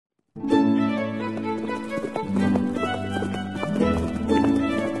You're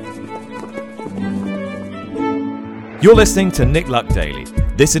listening to Nick Luck Daily.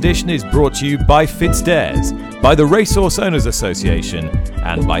 This edition is brought to you by FitzDares, by the Racehorse Owners Association,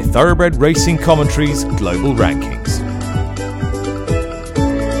 and by Thoroughbred Racing Commentary's Global Rankings.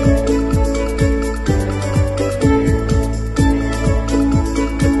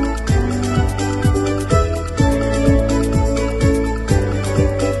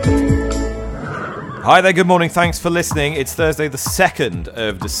 Hi there, good morning, thanks for listening. It's Thursday the 2nd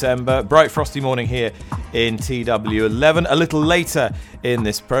of December, bright frosty morning here in TW11. A little later in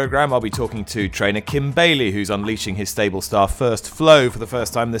this programme, I'll be talking to trainer Kim Bailey, who's unleashing his stable star First Flow for the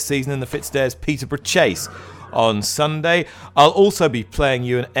first time this season in the FitzDares Peterborough Chase on Sunday. I'll also be playing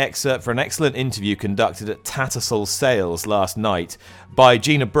you an excerpt for an excellent interview conducted at Tattersall Sales last night by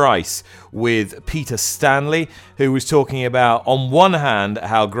Gina Bryce with Peter Stanley, who was talking about, on one hand,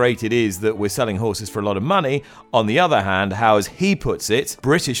 how great it is that we're selling horses for a lot of money, on the other hand, how, as he puts it,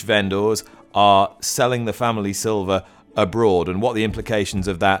 British vendors are selling the family silver abroad and what the implications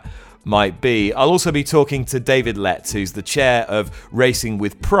of that might be. I'll also be talking to David Letts, who's the chair of Racing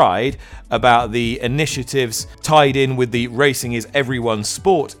with Pride, about the initiatives tied in with the Racing is Everyone's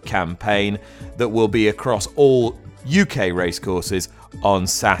Sport campaign that will be across all UK racecourses on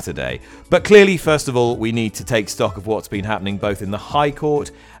Saturday. But clearly, first of all, we need to take stock of what's been happening both in the High Court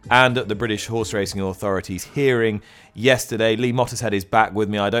and at the British Horse Racing Authority's hearing yesterday. Lee Mottershead is back with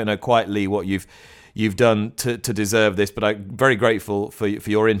me. I don't know quite, Lee, what you've done to deserve this, but I'm very grateful for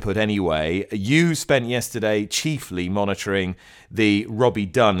your input anyway. You spent yesterday chiefly monitoring the Robbie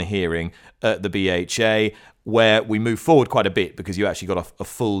Dunn hearing at the BHA, where we moved forward quite a bit because you actually got a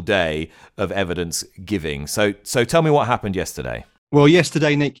full day of evidence giving. So tell me what happened yesterday. Well,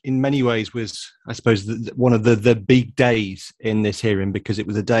 yesterday, Nick, in many ways was, I suppose, one of the big days in this hearing, because it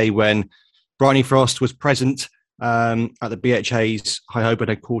was a day when Bryony Frost was present at the BHA's High Holborn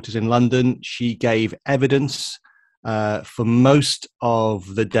headquarters in London. She gave evidence for most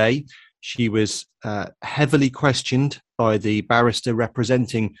of the day. She was heavily questioned by the barrister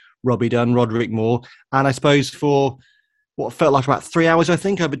representing Robbie Dunn, Roderick Moore, and I suppose for what felt like about 3 hours, I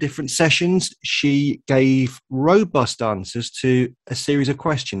think, over different sessions, she gave robust answers to a series of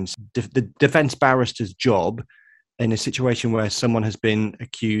questions. The defence barrister's job in a situation where someone has been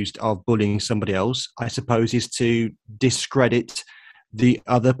accused of bullying somebody else, I suppose, is to discredit the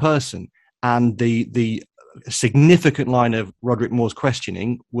other person. And the significant line of Roderick Moore's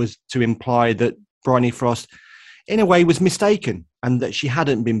questioning was to imply that Bryony Frost, in a way, was mistaken, and that she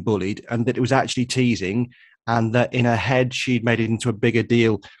hadn't been bullied, and that it was actually teasing, and that in her head she'd made it into a bigger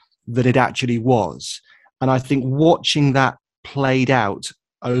deal than it actually was. And I think watching that played out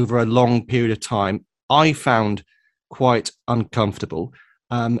over a long period of time, I found quite uncomfortable.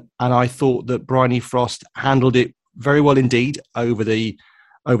 And I thought that Bryony Frost handled it very well indeed over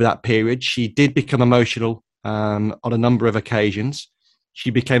that period. She did become emotional on a number of occasions. She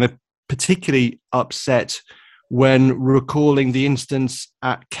became particularly upset when recalling the instance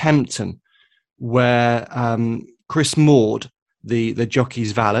at Kempton, where Chris Maud, the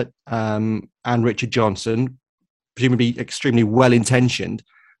jockey's valet, and Richard Johnson, presumably extremely well-intentioned,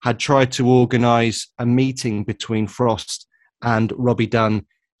 had tried to organise a meeting between Frost and Robbie Dunn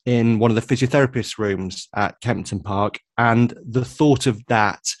in one of the physiotherapists' rooms at Kempton Park. And the thought of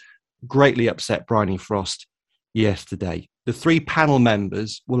that greatly upset Bryony Frost yesterday. The three panel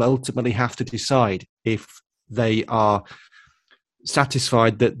members will ultimately have to decide if they are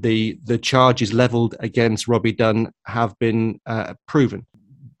satisfied that the charges levelled against Robbie Dunn have been proven.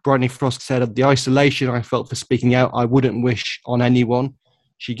 Bryony Frost said, the isolation I felt for speaking out, I wouldn't wish on anyone.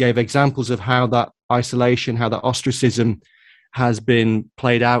 She gave examples of how that isolation, how that ostracism has been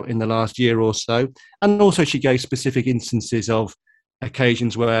played out in the last year or so. And also she gave specific instances of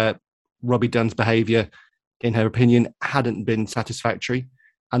occasions where Robbie Dunn's behaviour, in her opinion, hadn't been satisfactory.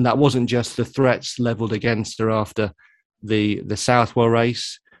 And that wasn't just the threats levelled against her after the Southwell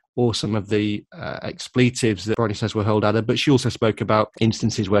race or some of the expletives that Bryony says were hurled at her, but she also spoke about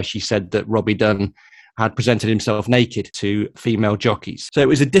instances where she said that Robbie Dunn had presented himself naked to female jockeys. So it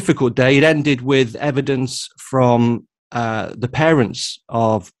was a difficult day. It ended with evidence from the parents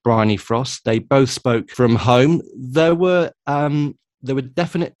of Bryony Frost. They both spoke from home. There were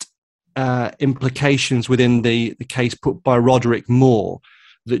definite implications within the case put by Roderick Moore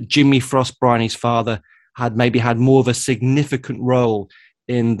that Jimmy Frost, Bryony's father, had maybe had more of a significant role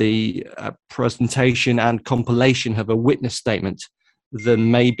in the presentation and compilation of a witness statement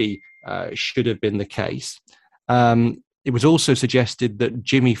than maybe should have been the case. It was also suggested that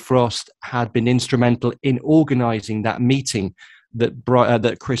Jimmy Frost had been instrumental in organising that meeting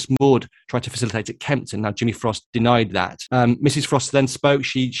that Chris Maud tried to facilitate at Kempton. Now, Jimmy Frost denied that. Mrs. Frost then spoke.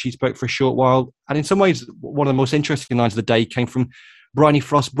 She spoke for a short while. And in some ways, one of the most interesting lines of the day came from Bryony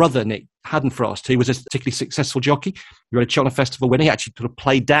Frost's brother, Nick Haddon Frost, who was a particularly successful jockey. He had a Cheltenham Festival winner. He actually sort of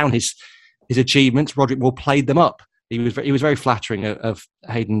played down his achievements. Roderick Moore played them up. He was very flattering of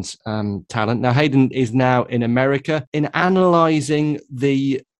Hayden's talent. Now, Hayden is now in America. In analysing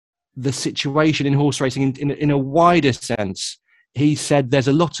the situation in horse racing in a wider sense, he said there's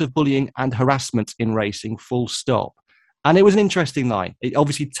a lot of bullying and harassment in racing, full stop. And it was an interesting line. It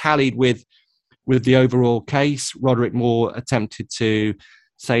obviously tallied with the overall case. Roderick Moore attempted to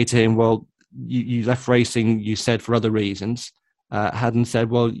say to him, well, you left racing, you said, for other reasons. Haddon said,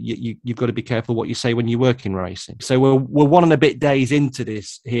 well, you've got to be careful what you say when you work in racing. So we're 1 and a bit days into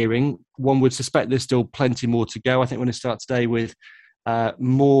this hearing. One would suspect there's still plenty more to go. I think we're going to start today with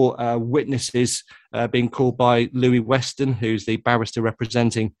more witnesses being called by Louis Weston, who's the barrister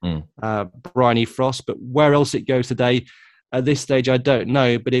representing Bryony Frost. But where else it goes today, at this stage, I don't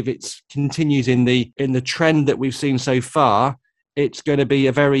know. But if it continues in the trend that we've seen so far, it's going to be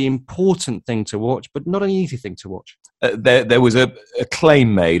a very important thing to watch, but not an easy thing to watch. There was a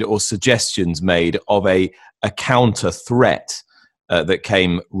claim made or suggestions made of a counter threat that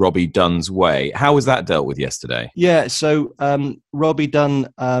came Robbie Dunn's way. How was that dealt with yesterday? Yeah, so Robbie Dunn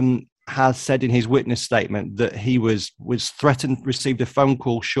has said in his witness statement that he was threatened, received a phone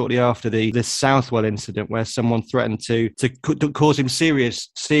call shortly after the Southwell incident where someone threatened to cause him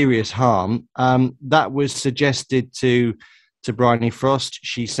serious harm. That was suggested to Bryony Frost.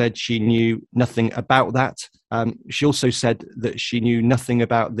 She said she knew nothing about that. She also said that she knew nothing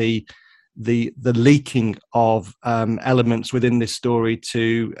about the leaking of elements within this story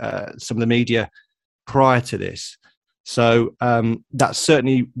to some of the media prior to this. So that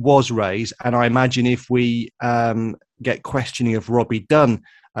certainly was raised. And I imagine if we get questioning of Robbie Dunn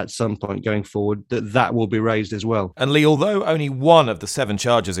at some point going forward, that will be raised as well. And Lee, although only one of the 7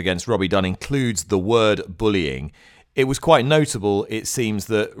 charges against Robbie Dunn includes the word bullying, it was quite notable, it seems,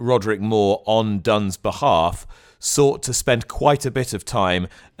 that Roderick Moore, on Dunn's behalf, sought to spend quite a bit of time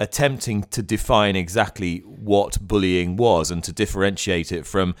attempting to define exactly what bullying was and to differentiate it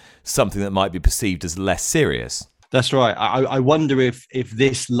from something that might be perceived as less serious. That's right. I wonder if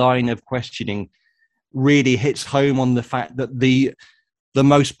this line of questioning really hits home on the fact that the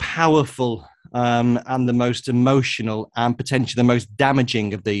most powerful and the most emotional and potentially the most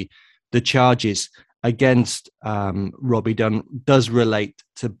damaging of the charges against Robbie Dunn does relate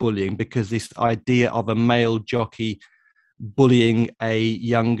to bullying, because this idea of a male jockey bullying a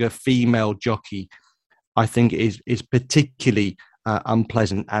younger female jockey, I think is particularly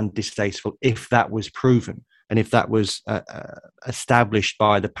unpleasant and distasteful if that was proven and if that was established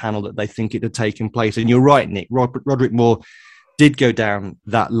by the panel that they think it had taken place. And you're right, Nick, Roderick Moore did go down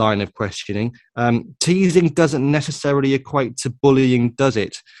that line of questioning. Teasing doesn't necessarily equate to bullying, does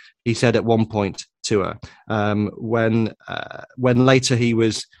it? He said at one point to her, when later he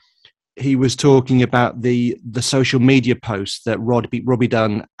was talking about the social media posts that Robbie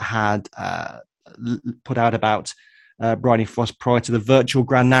Dunn had put out about Bryony Frost prior to the virtual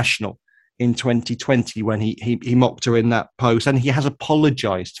Grand National in 2020, when he mocked her in that post, and he has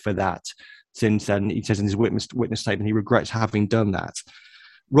apologised for that since then. He says in his witness statement he regrets having done that.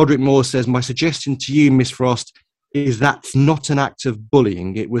 Roderick Moore says, "My suggestion to you, Miss Frost, is that's not an act of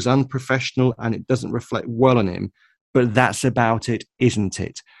bullying. It was unprofessional and it doesn't reflect well on him, but that's about it, isn't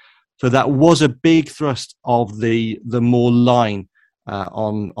it?" So that was a big thrust of the Moore line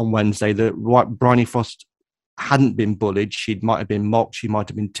on Wednesday, that Bryony Frost hadn't been bullied. She might have been mocked, she might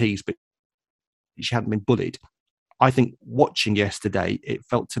have been teased, but she hadn't been bullied. I think watching yesterday, it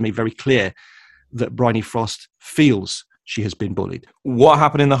felt to me very clear that Bryony Frost feels she has been bullied. What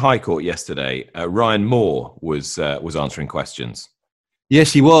happened in the High Court yesterday? Ryan Moore was answering questions.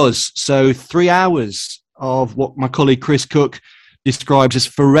 Yes, he was. So 3 hours of what my colleague Chris Cook describes as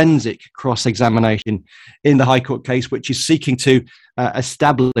forensic cross-examination in the High Court case, which is seeking to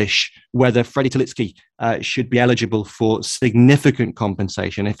establish whether Freddie Tulitsky should be eligible for significant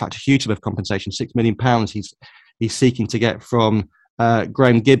compensation. In fact, a huge amount of compensation, £6 million he's seeking to get from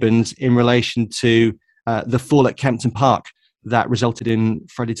Graham Gibbons in relation to the fall at Kempton Park that resulted in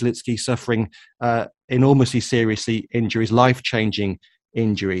Freddie Tulitsky suffering enormously seriously injuries, life-changing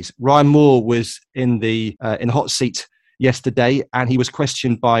injuries. Ryan Moore was in the hot seat yesterday, and he was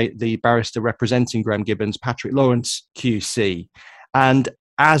questioned by the barrister representing Graham Gibbons, Patrick Lawrence, QC. And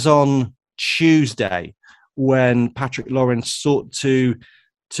as on Tuesday, when Patrick Lawrence sought to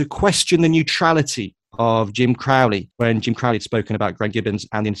question the neutrality of Jim Crowley, when Jim Crowley had spoken about Graham Gibbons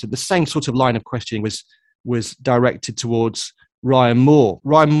and the same sort of line of questioning was directed towards Ryan Moore.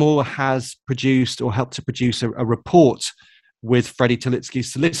 Ryan Moore has produced or helped to produce a report with Freddie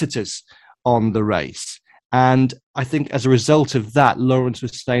Tilitsky's solicitors on the race. And I think as a result of that, Lawrence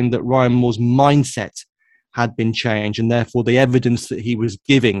was saying that Ryan Moore's mindset had been changed, and therefore the evidence that he was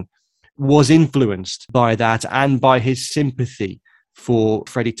giving was influenced by that and by his sympathy for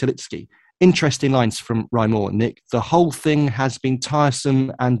Freddie Tilitsky. Interesting lines from Ryan Moore, Nick. The whole thing has been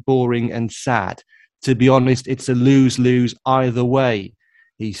tiresome and boring and sad. To be honest, it's a lose-lose either way,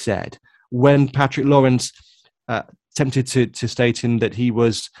 he said. When Patrick Lawrence attempted to state him that he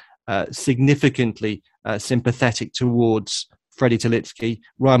was significantly sympathetic towards Freddie Tilitsky,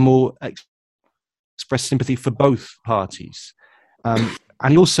 Ryan Moore expressed sympathy for both parties. And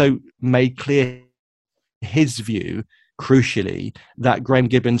he also made clear his view, crucially, that Graham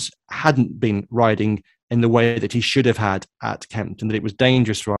Gibbons hadn't been riding in the way that he should have had at Kempton, that it was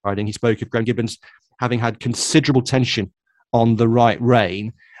dangerous riding. He spoke of Graham Gibbons having had considerable tension on the right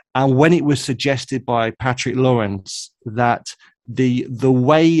rein. And when it was suggested by Patrick Lawrence that the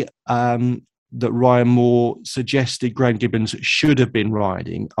way that Ryan Moore suggested Graham Gibbons should have been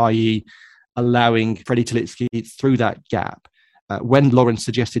riding, i.e. allowing Freddie Tilitsky through that gap, when Lawrence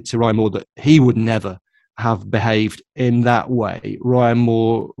suggested to Ryan Moore that he would never have behaved in that way, Ryan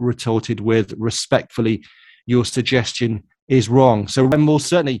Moore retorted with, respectfully, your suggestion is wrong. So Ryan Moore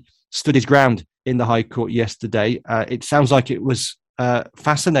certainly stood his ground in the High Court yesterday. It sounds like it was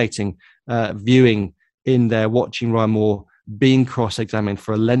fascinating viewing in there, watching Ryan Moore being cross-examined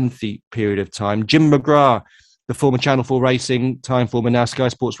for a lengthy period of time. Jim McGrath, the former Channel 4 Racing, time former now Sky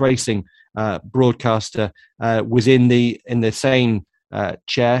Sports Racing broadcaster, was in the same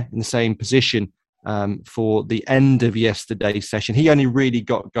chair, in the same position for the end of yesterday's session. He only really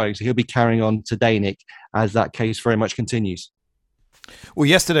got going, so he'll be carrying on today, Nick, as that case very much continues. Well,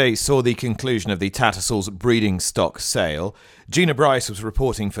 yesterday saw the conclusion of the Tattersalls breeding stock sale. Gina Bryce was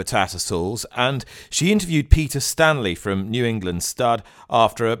reporting for Tattersalls, and she interviewed Peter Stanley from New England Stud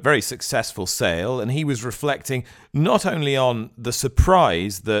after a very successful sale, and he was reflecting not only on the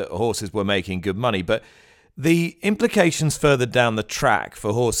surprise that horses were making good money, but the implications further down the track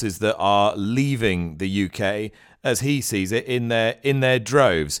for horses that are leaving the UK, as he sees it, in their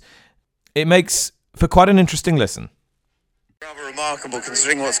droves. It makes for quite an interesting listen. Rather remarkable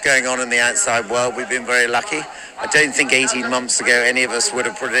considering what's going on in the outside world. We've been very lucky. I don't think 18 months ago any of us would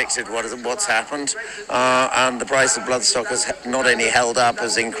have predicted what's happened. And the price of bloodstock has not only held up,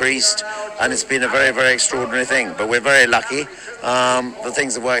 has increased, and it's been a very, very extraordinary thing. But we're very lucky. The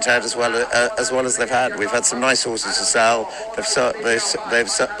things have worked out as well as they've had. We've had some nice horses to sell.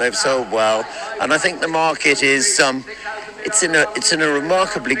 They've sold well, and I think the market is. It's in a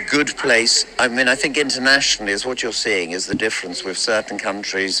remarkably good place. I mean, I think internationally is what you're seeing is the difference with certain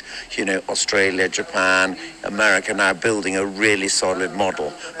countries, Australia, Japan, America now building a really solid model.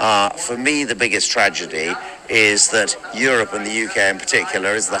 For me, the biggest tragedy is that Europe and the UK in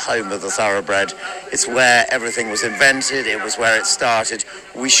particular is the home of the thoroughbred. It's where everything was invented. It was where it started.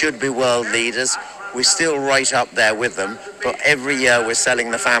 We should be world leaders. We're still right up there with them, but every year we're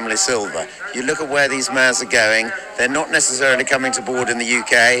selling the family silver. You look at where these mares are going, they're not necessarily coming to board in the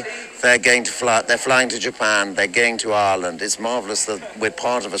UK, they're going to fly, they're flying to Japan, they're going to Ireland. It's marvellous that we're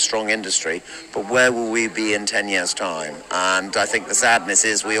part of a strong industry, but where will we be in 10 years' time? And I think the sadness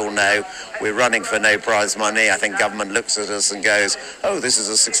is we all know we're running for no prize money. I think government looks at us and goes, oh, this is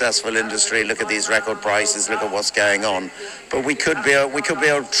a successful industry, look at these record prices, look at what's going on. But we could be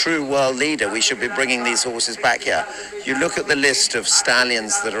a true world leader. We should be bringing these horses back here. You look at the list of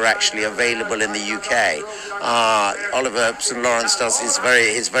stallions that are actually available in the UK. Oliver St. Lawrence does his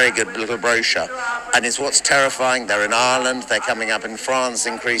very good little brochure, and it's what's terrifying. They're in Ireland, they're coming up in France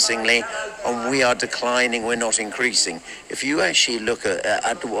increasingly, and we are declining, we're not increasing. If you actually look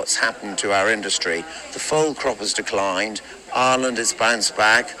at what's happened to our industry, the foal crop has declined, Ireland has bounced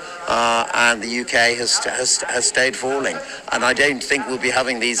back, and the UK has stayed falling. And I don't think we'll be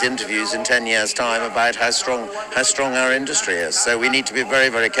having these interviews in 10 years' time about how strong our industry is. So we need to be very,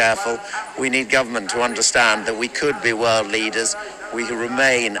 very careful. We need government to understand that we could be world leaders. We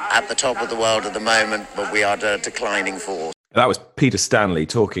remain at the top of the world at the moment, but we are a declining force. That was Peter Stanley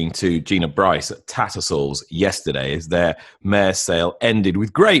talking to Gina Bryce at Tattersalls yesterday as their mare sale ended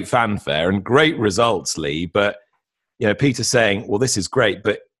with great fanfare and great results, Lee. But Peter saying, well, this is great,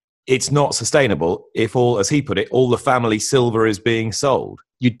 but it's not sustainable if as he put it, all the family silver is being sold.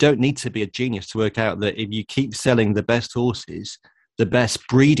 You don't need to be a genius to work out that if you keep selling the best horses, the best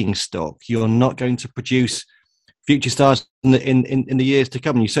breeding stock, you're not going to produce future stars in the years to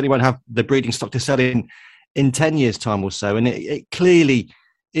come. And you certainly won't have the breeding stock to sell in 10 years' time or so. And it clearly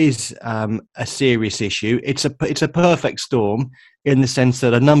is a serious issue. It's a perfect storm in the sense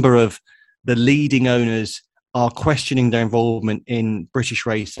that a number of the leading owners are questioning their involvement in British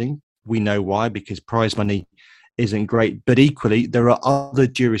racing. We know why, because prize money isn't great. But equally, there are other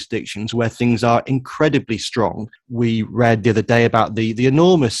jurisdictions where things are incredibly strong. We read the other day about the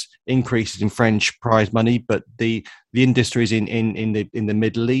enormous increases in French prize money, but the industries in the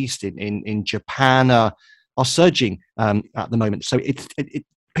Middle East, in Japan are surging at the moment. So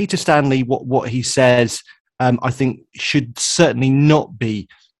Peter Stanley, what he says, I think should certainly not be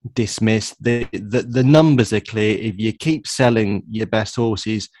dismissed. The numbers are clear. If you keep selling your best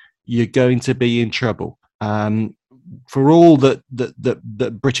horses, you're going to be in trouble. For all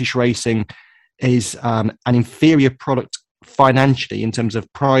that British racing is an inferior product financially in terms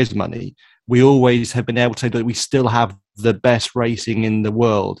of prize money, we always have been able to say that we still have the best racing in the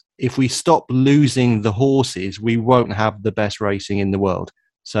world. If we stop losing the horses, we won't have the best racing in the world.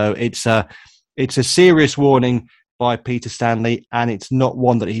 So it's a serious warning by Peter Stanley, and it's not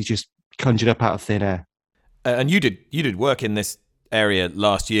one that he's just conjured up out of thin air. And you did work in this area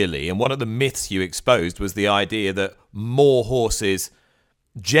last year, Lee, and one of the myths you exposed was the idea that more horses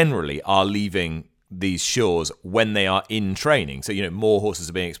generally are leaving these shores when they are in training. So, more horses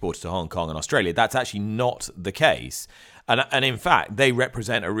are being exported to Hong Kong and Australia. That's actually not the case. And in fact, they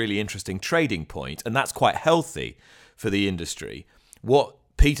represent a really interesting trading point, and that's quite healthy for the industry. What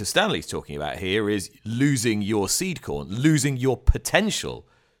Peter Stanley's talking about here is losing your seed corn, losing your potential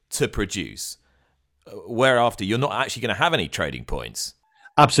to produce, whereafter you're not actually going to have any trading points.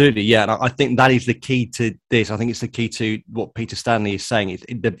 Absolutely, yeah. And I think that is the key to this. I think it's the key to what Peter Stanley is saying.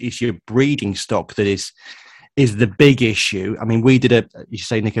 It's your breeding stock that is the big issue. I mean, we did you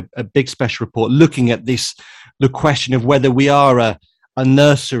say, Nick, a big special report looking at the question of whether we are a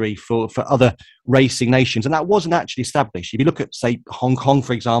nursery for other racing nations, and that wasn't actually established. If you look at, say, Hong Kong,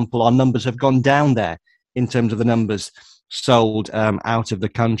 for example, our numbers have gone down there in terms of the numbers sold out of the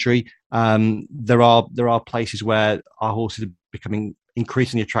country. There are places where our horses are becoming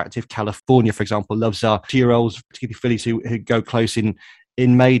increasingly attractive. California, for example, loves our 2-year-olds, particularly fillies who go close in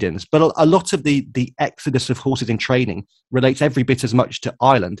maidens. But a lot of the exodus of horses in training relates every bit as much to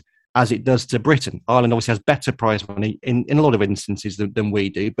Ireland as it does to Britain. Ireland obviously has better prize money in a lot of instances than we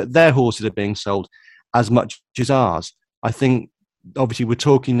do, but their horses are being sold as much as ours. I think, obviously, we're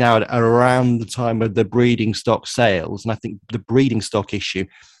talking now at around the time of the breeding stock sales, and I think the breeding stock issue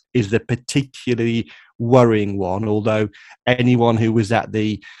is the particularly worrying one, although anyone who was at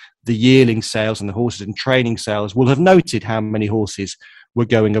the yearling sales and the horses in training sales will have noted how many horses were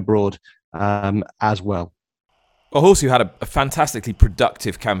going abroad as well. A horse who had a fantastically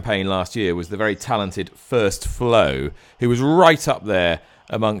productive campaign last year was the very talented First Flow, who was right up there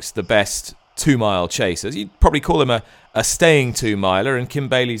amongst the best 2-mile chasers. You'd probably call him a staying 2-miler, and Kim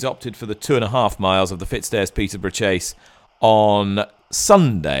Bailey's opted for the 2.5 miles of the Fitzdares Peterborough Chase on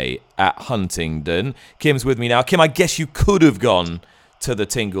Sunday at Huntingdon. Kim's with me now. Kim, I guess you could have gone to the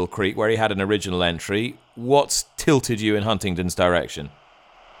Tingle Creek where he had an original entry. What's tilted you in Huntingdon's direction?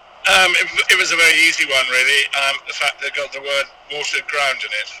 It was a very easy one, really. The fact they got the word watered ground in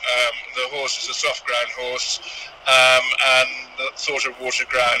it. The horse is a soft ground horse, and the thought of watered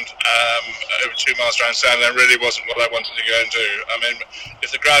ground over 2 miles around Sandown really wasn't what I wanted to go and do. I mean,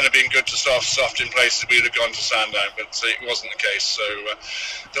 if the ground had been good to soft in places, we would have gone to Sandown, but it wasn't the case. So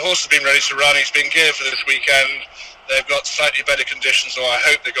the horse has been ready to run. He's been geared for this weekend. They've got slightly better conditions, or I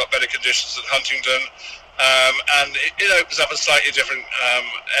hope they've got better conditions at Huntingdon. And it opens up a slightly different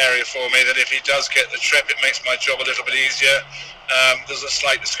area for me, that if he does get the trip, it makes my job a little bit easier. There's a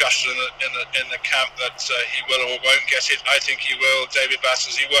slight discussion in the camp that he will or won't get it. I think he will. David Bass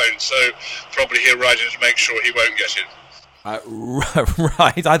says he won't, so probably he'll ride in to make sure he won't get it.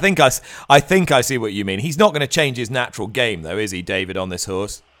 Right, I think I see what you mean. He's not going to change his natural game, though, is he, David, on this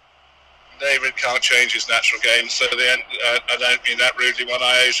horse? David can't change his natural game, so I don't mean that rudely, one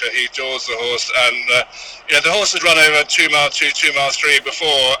iota. He adores the horse, and the horse has run over 2 mile 2, 2 mile 3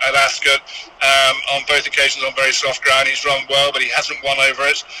 before at Ascot, on both occasions on very soft ground. He's run well, but he hasn't won over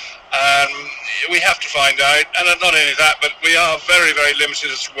it. We have to find out, and not only that, but we are very, very limited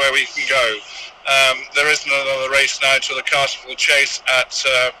as to where we can go. There isn't another race now until the Carterville Chase at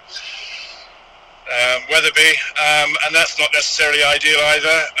Wetherby, and that's not necessarily ideal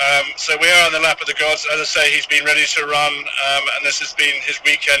either. So we are on the lap of the gods. As I say, he's been ready to run, and this has been his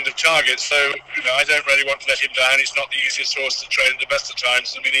weekend of targets. So I don't really want to let him down. He's not the easiest horse to train at the best of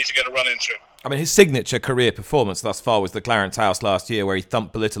times, and we need to get a run into him. I mean, his signature career performance thus far was the Clarence House last year, where he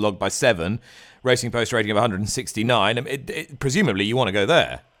thumped Politolog by 7, Racing Post rating of 169. Presumably, you want to go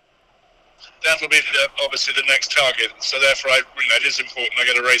there. that'll be obviously the next target. So therefore, it is important I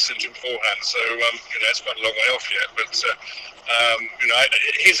get a race into him beforehand. So it's quite a long way off yet, but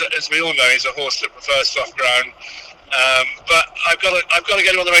he's, as we all know, he's a horse that prefers soft ground. But I've got to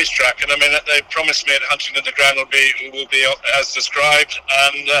get him on the racetrack, and I mean they promised me at Huntingdon the ground will be as described,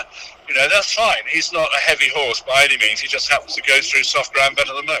 and that's fine. He's not a heavy horse by any means. He just happens to go through soft ground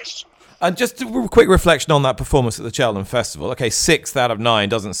better than most. And just a quick reflection on that performance at the Cheltenham Festival. Okay, 6th out of 9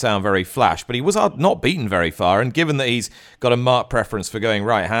 doesn't sound very flash, but he was not beaten very far. And given that he's got a marked preference for going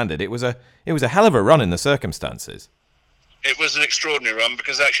right-handed, it was a hell of a run in the circumstances. It was an extraordinary run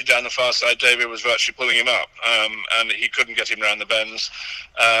because actually down the far side, David was virtually pulling him up, and he couldn't get him round the bends,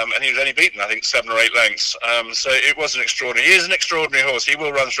 and he was only beaten, I think, 7 or 8 lengths. So it was an extraordinary. He is an extraordinary horse. He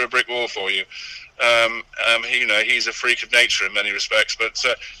will run through a brick wall for you. He's a freak of nature in many respects, but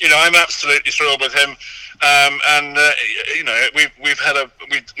I'm absolutely thrilled with him.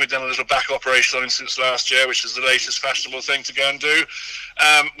 We've done a little back operation on him since last year, which is the latest fashionable thing to go and do,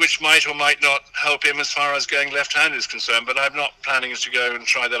 which might or might not help him as far as going left-handed is concerned. But I'm not planning to go and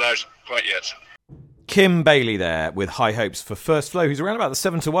try that out quite yet. Kim Bailey there with high hopes for First Flow, who's around about the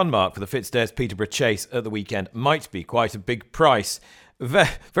 7-1 mark for the Fitzdares Peterborough Chase at the weekend. Might be quite a big price.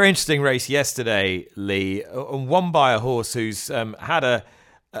 Very interesting race yesterday, Lee, won by a horse who's had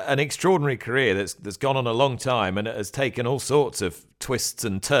an extraordinary career that's gone on a long time and has taken all sorts of twists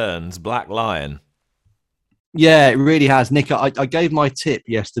and turns. Black Lion. Yeah, it really has. Nick, I gave my tip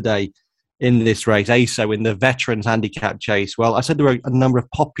yesterday in this race, ASO, in the Veterans Handicap Chase. Well, I said there were a number of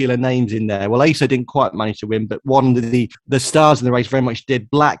popular names in there. Well, ASO didn't quite manage to win, but one of the stars in the race very much did.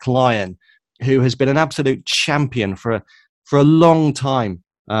 Black Lion, who has been an absolute champion for a long time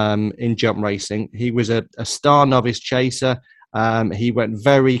in jump racing. He was a star novice chaser. He went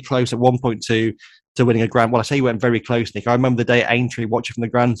very close at 1.2 to winning a grand. Well, I say he went very close, Nick. I remember the day at Aintree watching from the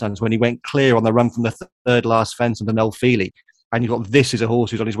grandstands when he went clear on the run from the third last fence on the Noel Feely. And you thought, this is a horse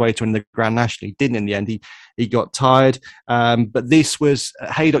who's on his way to win the Grand National. He didn't in the end. He got tired. But this was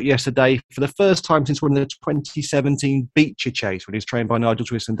Haydock yesterday for the first time since winning the 2017 Beecher Chase when he was trained by Nigel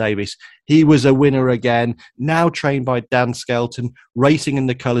Twiston-Davies. He was a winner again, now trained by Dan Skelton, racing in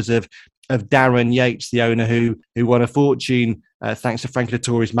the colours of Darren Yates, the owner who won a fortune thanks to Frankie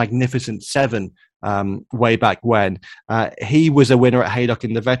Dettori's Magnificent Seven way back when. He was a winner at Haydock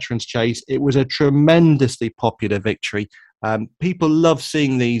in the Veterans Chase. It was a tremendously popular victory. People love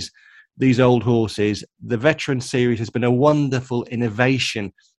seeing these old horses. The Veteran Series has been a wonderful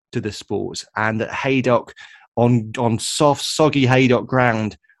innovation to the sport. And at Haydock, on soft, soggy Haydock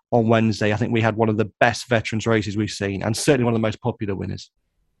ground on Wednesday, I think we had one of the best Veterans races we've seen, and certainly one of the most popular winners.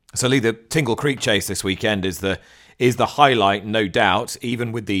 So, Lee, the Tingle Creek Chase this weekend is the highlight, no doubt.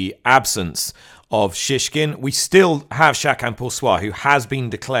 Even with the absence of Shishkin, we still have Chacun Pour Soi, who has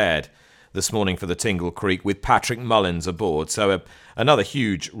been declared this morning for the Tingle Creek with Patrick Mullins aboard. So another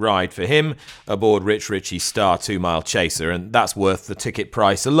huge ride for him aboard Rich Ritchie's Star 2 Mile Chaser, and that's worth the ticket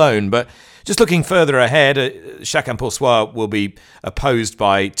price alone. But just looking further ahead, Chacun Pour Soi will be opposed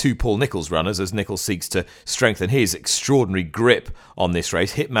by 2 Paul Nicholls runners as Nicholls seeks to strengthen his extraordinary grip on this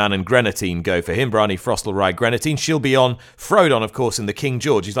race. Hitman and Grenadine go for him. Bryony Frost will ride Grenadine. She'll be on Frodon, of course, in the King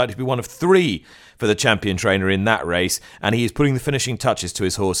George. He's likely to be one of 3 for the champion trainer in that race, and he is putting the finishing touches to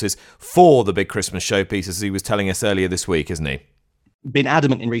his horses for the big Christmas showpiece, as he was telling us earlier this week, isn't he? Been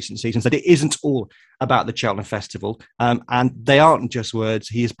adamant in recent seasons that it isn't all about the Cheltenham Festival, and they aren't just words.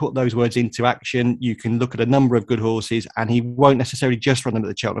 He has put those words into action. You can look at a number of good horses, and he won't necessarily just run them at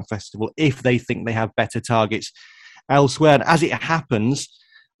the Cheltenham Festival if they think they have better targets elsewhere. And as it happens,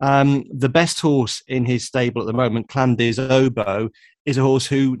 the best horse in his stable at the moment, Clan des Oboe, is a horse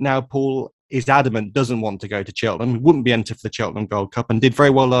who now Paul is adamant doesn't want to go to Cheltenham. He wouldn't be entered for the Cheltenham Gold Cup and did very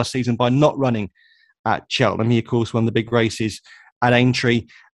well last season by not running at Cheltenham. He, of course, won the big races at Aintree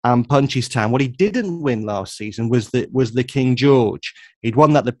and Punchestown. What he didn't win last season was the King George. He'd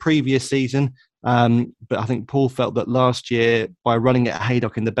won that the previous season, but I think Paul felt that last year, by running at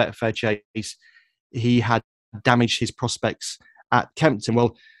Haydock in the Betfair Chase, he had damaged his prospects at Kempton.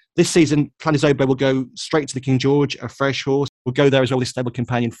 Well, this season, Clan des Oboe will go straight to the King George, a fresh horse. Will go there as well with his stable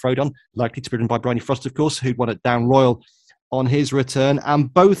companion Frodon, likely to be ridden by Bryony Frost, of course, who'd won at Down Royal on his return.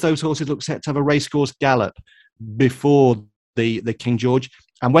 And both those horses look set to have a racecourse gallop before the King George.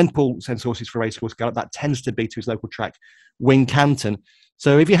 And when Paul sends horses for racecourse gallop, that tends to be to his local track, Wincanton.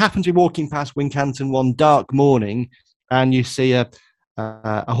 So if you happen to be walking past Wincanton one dark morning and you see a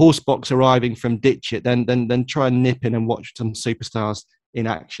horse box arriving from Ditchit, then try and nip in and watch some superstars in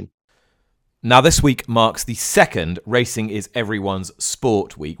action. Now, this week marks the second Racing is Everyone's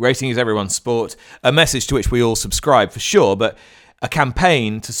Sport week. Racing is everyone's sport, a message to which we all subscribe for sure, but a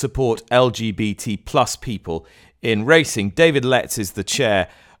campaign to support LGBT plus people in racing. David Letts is the chair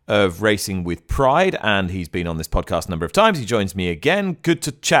of Racing with Pride, and he's been on this podcast a number of times. He joins me again. Good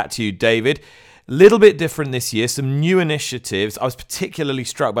to chat to you, David. Little bit different this year, some new initiatives. I was particularly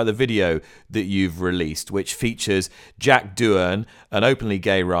struck by the video that you've released, which features Jack Doohan, an openly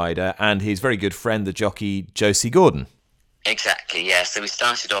gay rider, and his very good friend, the jockey Josie Gordon. Exactly, yeah. So we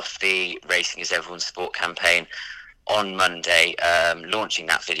started off the Racing is Everyone's Sport campaign on Monday, launching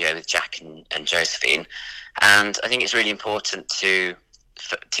that video with Jack and Josephine. And I think it's really important to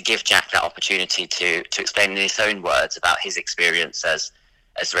give Jack that opportunity to explain in his own words about his experience as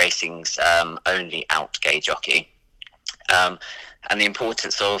racing's only out gay jockey, and the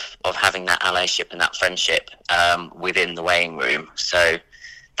importance of having that allyship and that friendship within the weighing room. So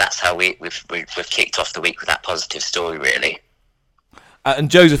that's how we've kicked off the week with that positive story, really.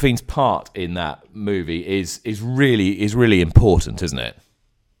 And Josephine's part in that movie is really important, isn't it?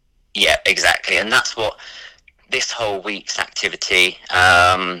 Yeah, exactly, and that's what this whole week's activity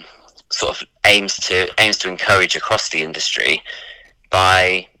sort of aims to encourage across the industry,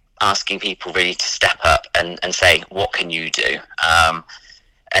 by asking people really to step up and say, what can you do?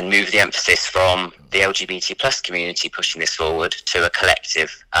 And move the emphasis from the LGBT plus community pushing this forward to a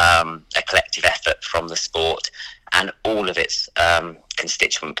collective effort from the sport and all of its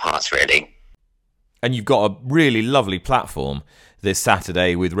constituent parts, really. And you've got a really lovely platform this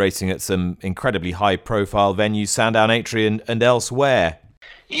Saturday with racing at some incredibly high-profile venues, Sandown, Atria and elsewhere.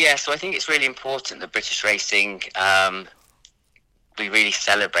 Yeah, so I think it's really important that British racing... we really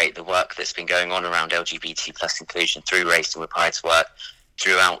celebrate the work that's been going on around LGBT plus inclusion through Racing with Pride's work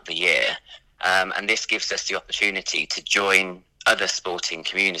throughout the year. And this gives us the opportunity to join other sporting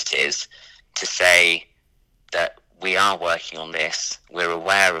communities to say that we are working on this, we're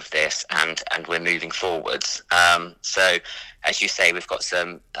aware of this, and we're moving forwards. So, as you say, we've got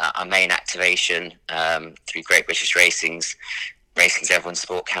our main activation through Great British Racing's Everyone's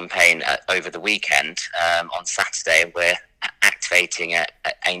Sport campaign over the weekend. On Saturday, we're activating at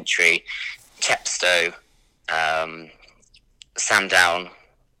Aintree, Chepstow, Sandown,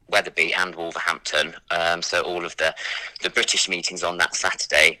 Wetherby and Wolverhampton. So all of the British meetings on that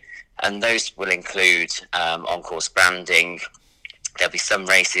Saturday. And those will include on-course branding. There'll be some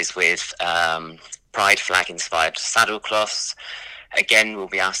races with Pride flag-inspired saddlecloths. Again, we'll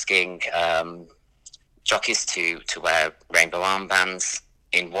be asking jockeys to wear rainbow armbands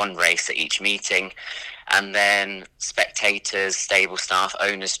in one race at each meeting. And then spectators, stable staff,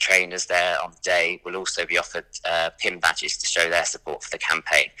 owners, trainers there on the day will also be offered pin badges to show their support for the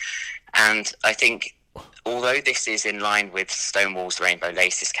campaign. And I think, although this is in line with Stonewall's Rainbow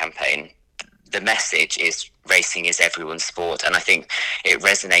Laces campaign, the message is racing is everyone's sport. And I think it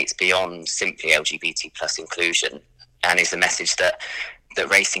resonates beyond simply LGBT plus inclusion, and is a message that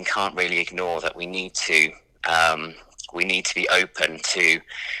racing can't really ignore, that we need to be open to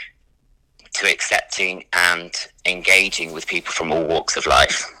accepting and engaging with people from all walks of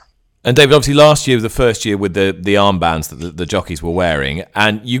life. And David, obviously last year was the first year with the armbands that the jockeys were wearing,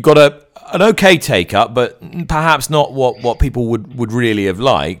 and you got an okay take up, but perhaps not what people would really have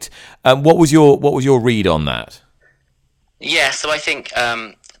liked. What was your read on that? Yeah, so I think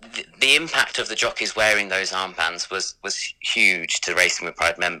the impact of the jockeys wearing those armbands was huge to Racing with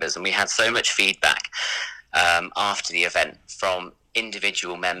Pride members, and we had so much feedback after the event from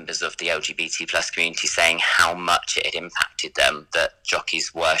individual members of the LGBT plus community saying how much it had impacted them that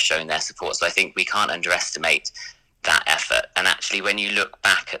jockeys were showing their support. So I think we can't underestimate that effort. And actually, when you look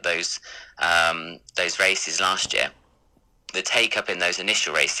back at those races last year, the take up in those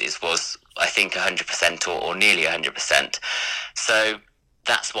initial races was, I think, 100% or nearly 100%. So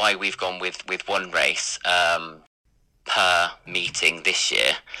that's why we've gone with one race per meeting this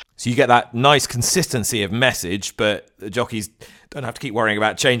year. So you get that nice consistency of message, but the jockeys don't have to keep worrying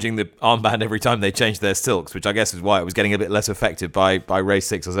about changing the armband every time they change their silks, which I guess is why it was getting a bit less effective by race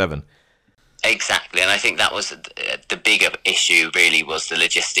 6 or 7. Exactly, and I think that was the bigger issue, really, was the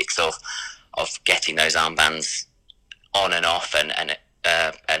logistics of getting those armbands on and off and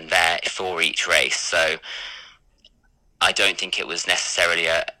there for each race. So I don't think it was necessarily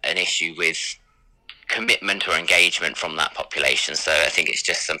an issue with commitment or engagement from that population. So I think it's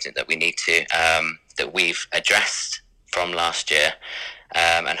just something that we need to that we've addressed from last year,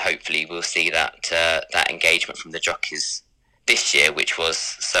 and hopefully we'll see that engagement from the jockeys this year, which was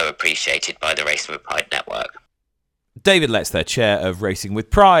so appreciated by the Racing with Pride network. David Letts, their chair of Racing with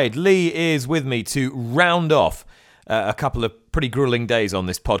Pride. Lee is with me to round off a couple of pretty grueling days on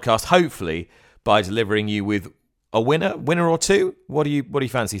this podcast, hopefully by delivering you with a winner or two. What do you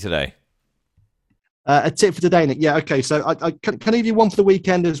fancy today? A tip for today, Nick. Yeah, okay. So I can I give you one for the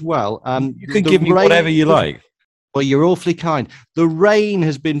weekend as well? You can give me whatever you like. Well, you're awfully kind. The rain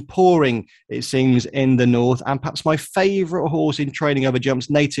has been pouring, it seems, in the north, and perhaps my favourite horse in training over jumps,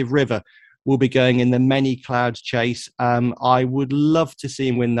 Native River, will be going in the Many Clouds Chase. I would love to see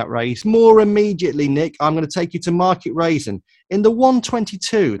him win that race. More immediately, Nick, I'm going to take you to Market Raisin. In the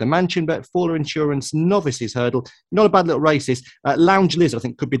 122, the Mansion Bet Faller Insurance Novices Hurdle, not a bad little race this. Lounge Lizard, I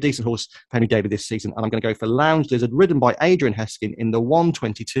think, could be a decent horse for Henry Daly this season, and I'm going to go for Lounge Lizard, ridden by Adrian Heskin in the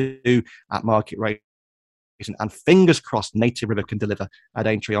 122 at Market Raisin. And fingers crossed, Native River can deliver at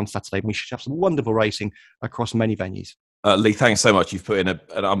Aintree on Saturday. We should have some wonderful racing across many venues. Lee, thanks so much. You've put in an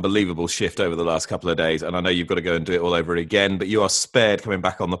unbelievable shift over the last couple of days, and I know you've got to go and do it all over again, but you are spared coming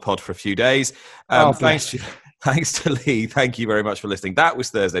back on the pod for a few days. Thanks to Lee. Thank you very much for listening. That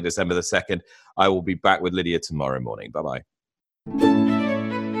was Thursday, December the 2nd. I will be back with Lydia tomorrow morning. Bye-bye.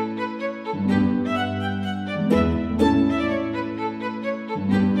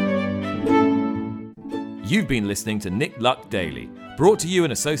 You've been listening to Nick Luck Daily, brought to you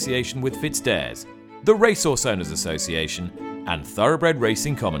in association with FitzDares, the Racehorse Owners Association, and Thoroughbred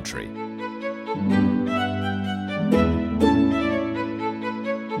Racing Commentary.